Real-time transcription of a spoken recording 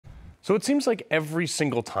So it seems like every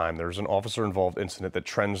single time there's an officer-involved incident that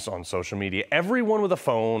trends on social media, everyone with a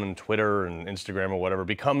phone and Twitter and Instagram or whatever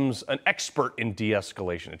becomes an expert in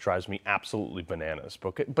de-escalation. It drives me absolutely bananas.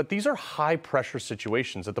 But these are high-pressure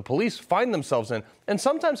situations that the police find themselves in and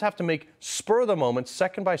sometimes have to make spur-of-the-moment,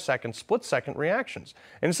 second-by-second, split-second reactions.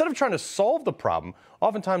 And instead of trying to solve the problem,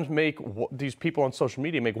 oftentimes these people on social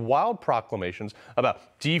media make wild proclamations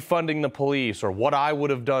about defunding the police or what I would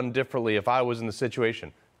have done differently if I was in the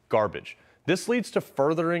situation. Garbage. This leads to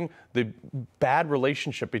furthering the bad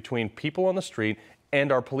relationship between people on the street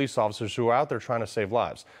and our police officers who are out there trying to save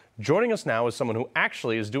lives. Joining us now is someone who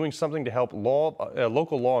actually is doing something to help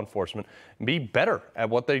local law enforcement be better at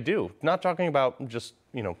what they do. Not talking about just,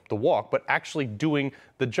 the walk, but actually doing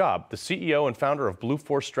the job. The CEO and founder of Blue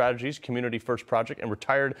Force Strategies, Community First Project, and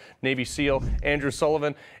retired Navy SEAL, Andrew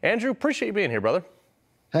Sullivan. Andrew, appreciate you being here, brother.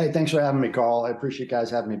 Hey, thanks for having me, Carl. I appreciate you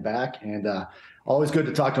guys having me back. And always good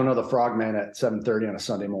to talk to another frogman at 7:30 on a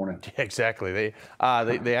Sunday morning. Yeah, exactly.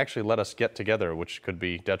 They actually let us get together, which could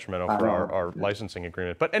be detrimental for our licensing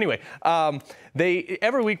agreement. But anyway,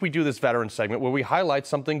 every week we do this veteran segment where we highlight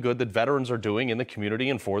something good that veterans are doing in the community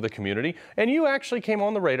and for the community. And you actually came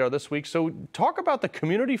on the radar this week. So talk about the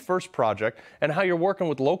Community First Project and how you're working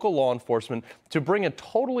with local law enforcement to bring a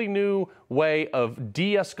totally new way of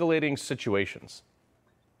de-escalating situations.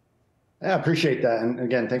 Yeah, I appreciate that. And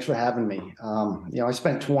again, thanks for having me. I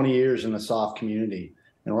spent 20 years in the soft community,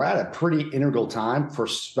 and we're at a pretty integral time for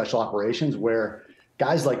special operations where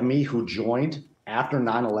guys like me who joined after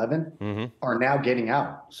 9/11 are now getting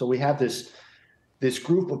out. So we have this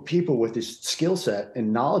group of people with this skill set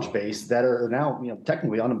and knowledge base that are now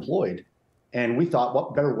technically unemployed. And we thought,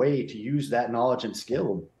 what better way to use that knowledge and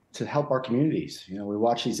skill to help our communities? We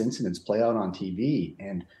watch these incidents play out on TV,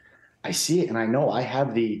 and I see it, and I know I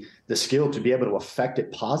have the skill to be able to affect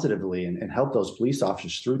it positively and help those police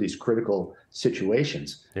officers through these critical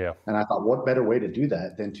situations. Yeah. And I thought, what better way to do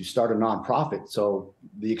that than to start a nonprofit? So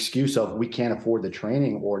the excuse of we can't afford the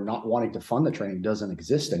training or not wanting to fund the training doesn't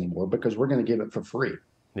exist anymore because we're going to give it for free.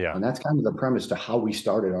 Yeah. And that's kind of the premise to how we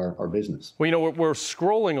started our business. Well, we're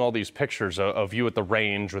scrolling all these pictures of you at the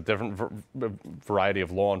range with different variety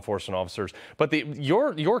of law enforcement officers. But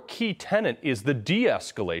your key tenet is the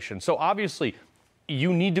de-escalation. So obviously,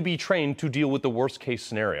 you need to be trained to deal with the worst case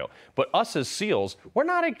scenario. But us as SEALs, we're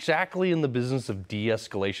not exactly in the business of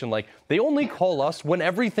de-escalation. Like, they only call us when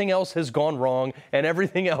everything else has gone wrong and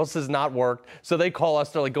everything else has not worked. So they call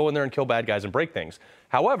us to go in there and kill bad guys and break things.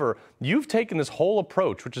 However, you've taken this whole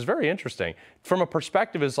approach, which is very interesting, from a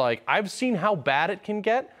perspective is like, I've seen how bad it can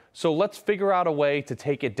get, so let's figure out a way to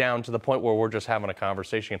take it down to the point where we're just having a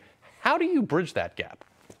conversation. How do you bridge that gap?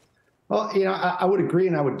 Well, I would agree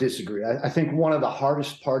and I would disagree. I think one of the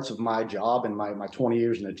hardest parts of my job and my 20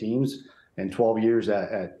 years in the teams and 12 years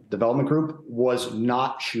at Development Group was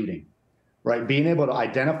not shooting, right? Being able to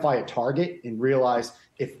identify a target and realize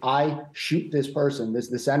if I shoot this person,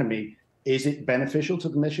 this enemy, is it beneficial to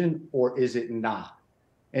the mission or is it not?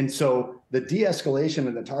 And so the de-escalation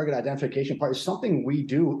and the target identification part is something we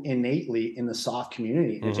do innately in the soft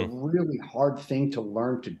community. And it's a really hard thing to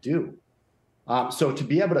learn to do. So to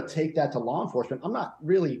be able to take that to law enforcement, I'm not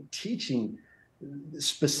really teaching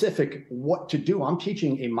specific what to do. I'm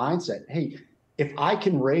teaching a mindset. Hey, if I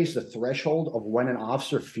can raise the threshold of when an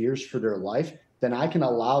officer fears for their life, then I can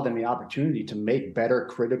allow them the opportunity to make better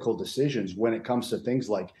critical decisions when it comes to things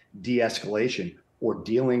like de-escalation or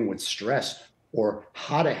dealing with stress or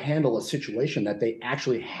how to handle a situation that they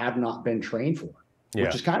actually have not been trained for. Yeah.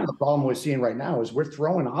 Which is kind of the problem we're seeing right now is we're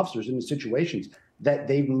throwing officers into situations that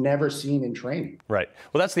they've never seen in training. Right.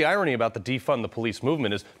 Well, that's the irony about the defund the police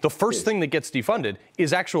movement is the first thing that gets defunded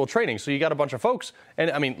is actual training. So you got a bunch of folks,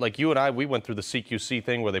 and I mean, like you and I, we went through the CQC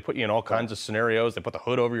thing where they put you in all kinds of scenarios. They put the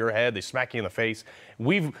hood over your head. They smack you in the face.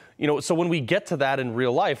 So when we get to that in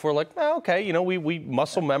real life, we're like, oh, okay, we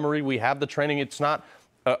muscle memory. We have the training. It's not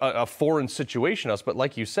a foreign situation to us. But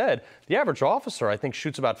like you said, the average officer, I think,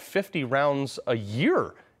 shoots about 50 rounds a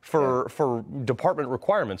year for department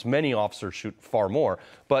requirements. Many officers shoot far more,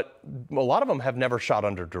 but a lot of them have never shot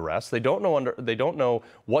under duress. They don't know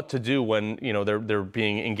what to do when they're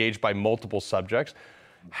being engaged by multiple subjects.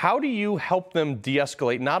 How do you help them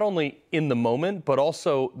de-escalate not only in the moment but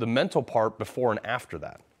also the mental part before and after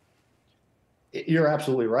that? You're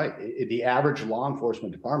absolutely right. The average law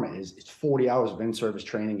enforcement department is 40 hours of in-service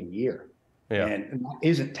training a year. Yeah. And that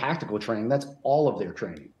isn't tactical training. That's all of their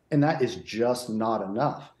training. And that is just not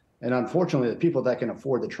enough. And unfortunately, the people that can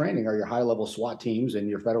afford the training are your high-level SWAT teams and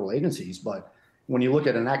your federal agencies. But when you look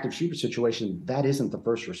at an active shooter situation, that isn't the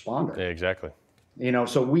first responder. Yeah, exactly.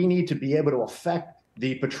 So we need to be able to affect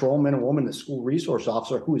the patrolman and woman, the school resource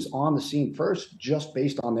officer who is on the scene first, just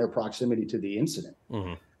based on their proximity to the incident.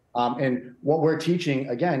 And what we're teaching,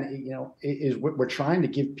 again, is we're trying to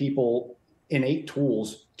give people innate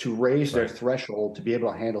tools to raise their threshold to be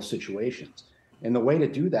able to handle situations. And the way to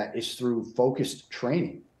do that is through focused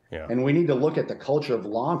training. And we need to look at the culture of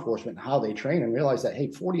law enforcement and how they train and realize that,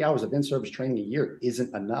 hey, 40 hours of in-service training a year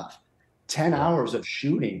isn't enough. 10 hours of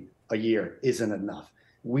shooting a year isn't enough.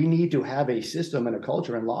 We need to have a system and a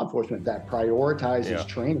culture in law enforcement that prioritizes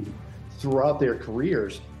training throughout their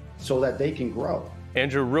careers so that they can grow.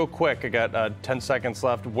 Andrew, real quick, I got 10 seconds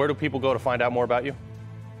left. Where do people go to find out more about you?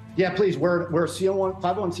 Yeah, please. We're a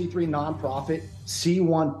 501c3 nonprofit,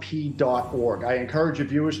 c1p.org. I encourage your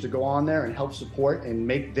viewers to go on there and help support and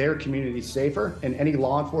make their communities safer. And any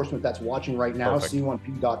law enforcement that's watching right now,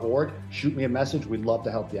 c1p.org, shoot me a message. We'd love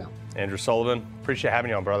to help you out. Andrew Sullivan, appreciate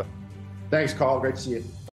having you on, brother. Thanks, Carl. Great to see you.